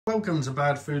Welcome to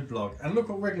Bad Food Blog, and look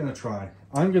what we're going to try.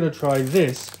 I'm going to try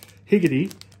this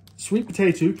Higgidy sweet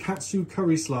potato katsu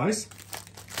curry slice.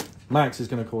 Max is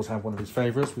going to, of course, have one of his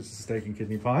favourites, which is steak and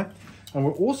kidney pie. And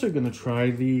we're also going to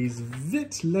try these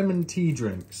VLT lemon tea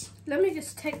drinks. Let me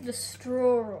just take the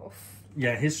straw off.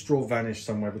 Yeah, his straw vanished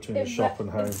somewhere between the shop and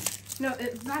home. No,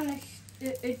 it vanished.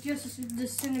 It just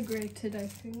disintegrated, I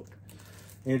think.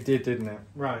 It did, didn't it?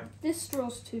 Right. This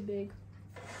straw's too big.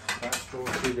 That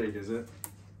straw's too big, is it?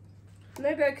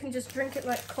 Maybe I can just drink it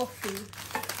like coffee,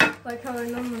 like how I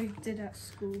normally did at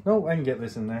school. No, I can get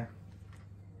this in there.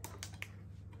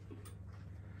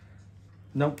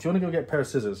 No, do you want to go get a pair of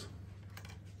scissors?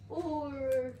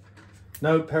 Or...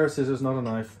 No, pair of scissors, not a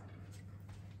knife.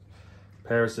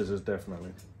 Pair of scissors,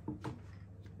 definitely.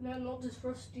 No, not this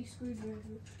rusty screwdriver.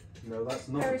 No, that's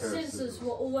not Pair of scissors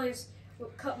will always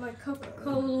cut my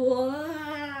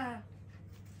Coca-Cola.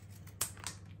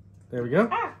 There we go.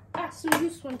 Some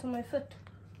juice went on my foot.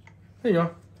 There you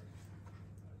are.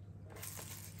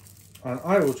 And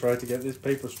I will try to get this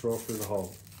paper straw through the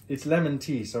hole. It's lemon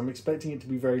tea, so I'm expecting it to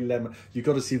be very lemon. You've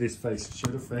got to see this face. Show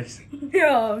the face.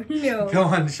 No, no. Go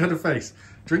on, show the face.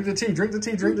 Drink the tea, drink the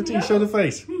tea, drink the tea. No. Show the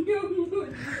face.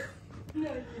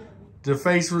 No. The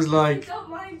face was like... Don't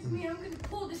mind me, I'm going to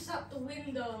pull this out the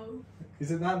window.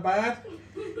 Is it that bad?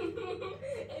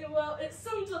 Well, it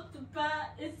sums up the bad.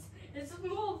 It's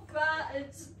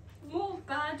more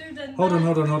badder than... Hold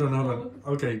on.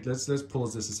 Okay, let's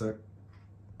pause this a sec.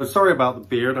 Sorry about the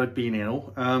beard, I've been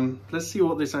ill. Let's see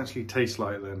what this actually tastes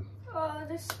like then.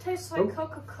 This tastes like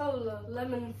Coca-Cola,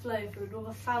 lemon flavoured, or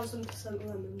 1000%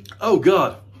 lemon. Oh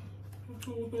God!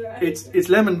 Right. It's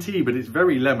lemon tea, but it's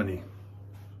very lemony.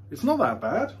 It's not that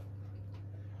bad.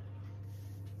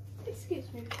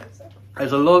 Excuse me for a second.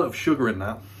 There's a lot of sugar in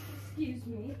that. Excuse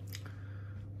me.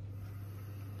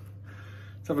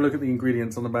 Let's have a look at the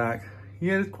ingredients on the back.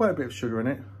 Yeah, there's quite a bit of sugar in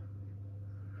it.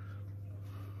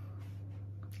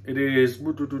 It is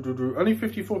only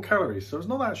 54 calories, so it's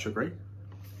not that sugary.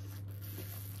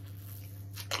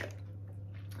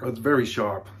 Oh, it's very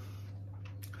sharp.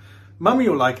 Mummy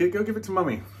will like it. Go give it to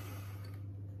Mummy.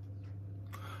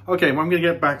 Okay, well, I'm going to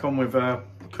get back on with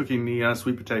cooking the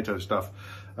sweet potato stuff.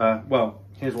 Well,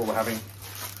 here's what we're having.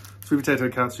 Sweet potato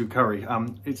katsu curry.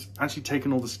 It's actually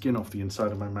taken all the skin off the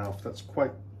inside of my mouth. That's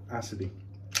quite acidy.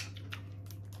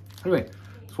 Anyway,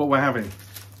 that's what we're having.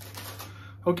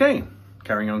 Okay,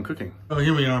 carrying on cooking. Oh,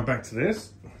 here we are, back to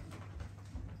this.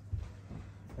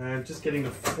 And just getting the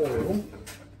foil.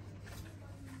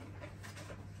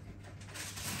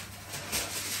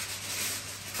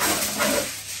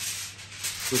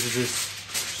 Which is this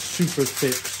super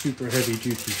thick, super heavy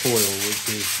duty foil, which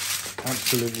is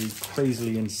absolutely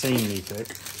crazily, insanely thick.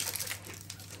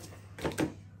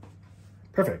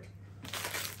 Perfect.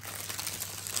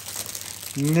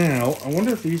 Now, I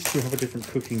wonder if these two have a different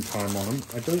cooking time on them.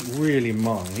 I don't really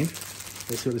mind.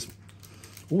 Let's see what this...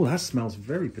 Oh, that smells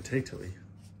very potatoey.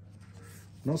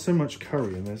 Not so much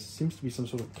curry, and there seems to be some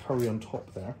sort of curry on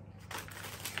top there.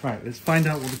 Right, let's find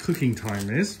out what the cooking time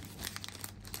is.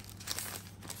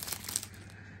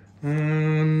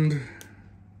 And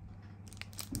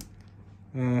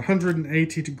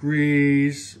 180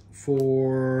 degrees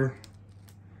for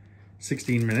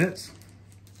 16 minutes.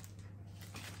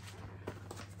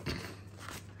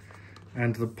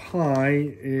 And the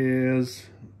pie is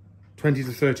 20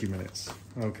 to 30 minutes.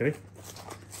 Okay.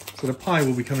 So the pie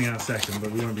will be coming out second,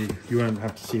 but you won't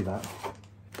have to see that.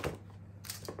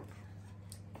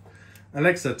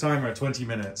 Alexa, timer at 20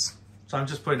 minutes. So I'm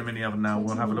just putting them in the oven now.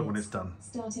 We'll have a look when it's done.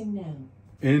 Starting now.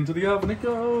 Into the oven it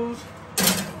goes.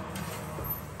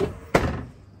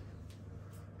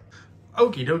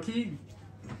 Okie dokie.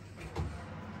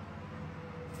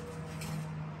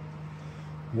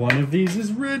 One of these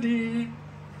is ready.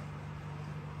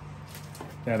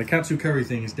 Yeah, the katsu curry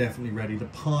thing is definitely ready. The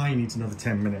pie needs another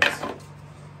 10 minutes.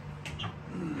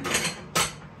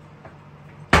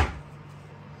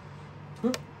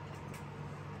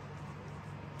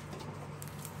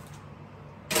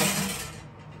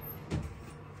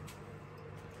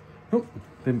 Oh,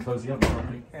 didn't close the oven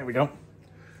properly. There we go.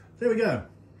 There we go.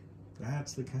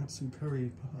 That's the katsu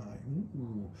curry pie.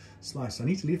 Ooh, slice. I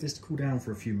need to leave this to cool down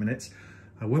for a few minutes.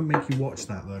 I won't make you watch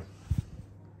that though.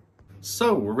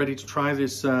 So we're ready to try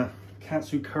this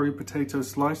katsu curry potato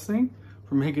slice thing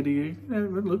from Higgidy.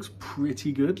 It looks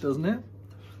pretty good, doesn't it?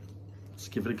 Let's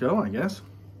give it a go, I guess.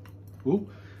 Ooh,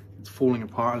 it's falling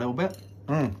apart a little bit.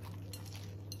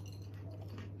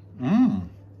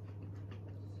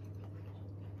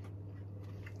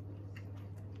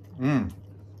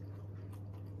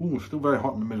 Ooh, still very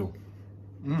hot in the middle.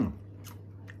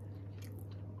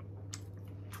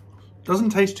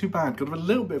 Doesn't taste too bad. Got a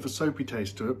little bit of a soapy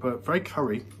taste to it, but very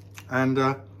curry. And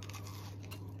what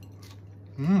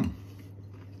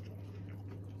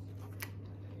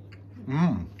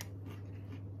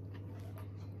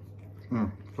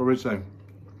would I say?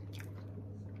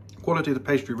 Quality of the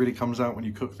pastry really comes out when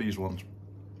you cook these ones.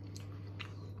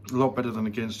 A lot better than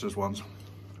the Ginsters ones.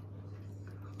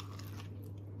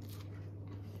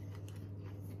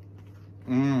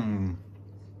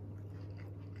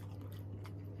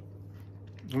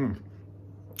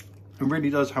 It really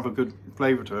does have a good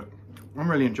flavour to it. I'm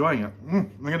really enjoying it.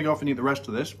 I'm going to go off and eat the rest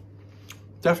of this.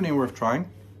 Definitely worth trying.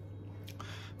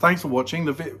 Thanks for watching.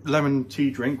 The lemon tea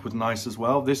drink was nice as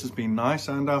well. This has been nice,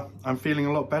 and I'm feeling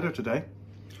a lot better today.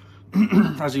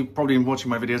 As you've probably been watching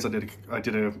my videos, I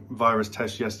did a virus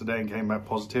test yesterday and came back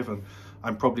positive, and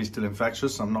I'm probably still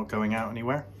infectious. So I'm not going out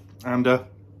anywhere. And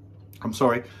I'm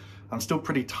sorry, I'm still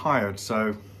pretty tired,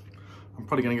 so I'm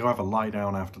probably going to go have a lie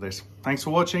down after this. Thanks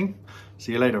for watching.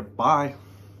 See you later. Bye.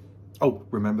 Oh,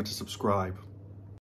 remember to subscribe.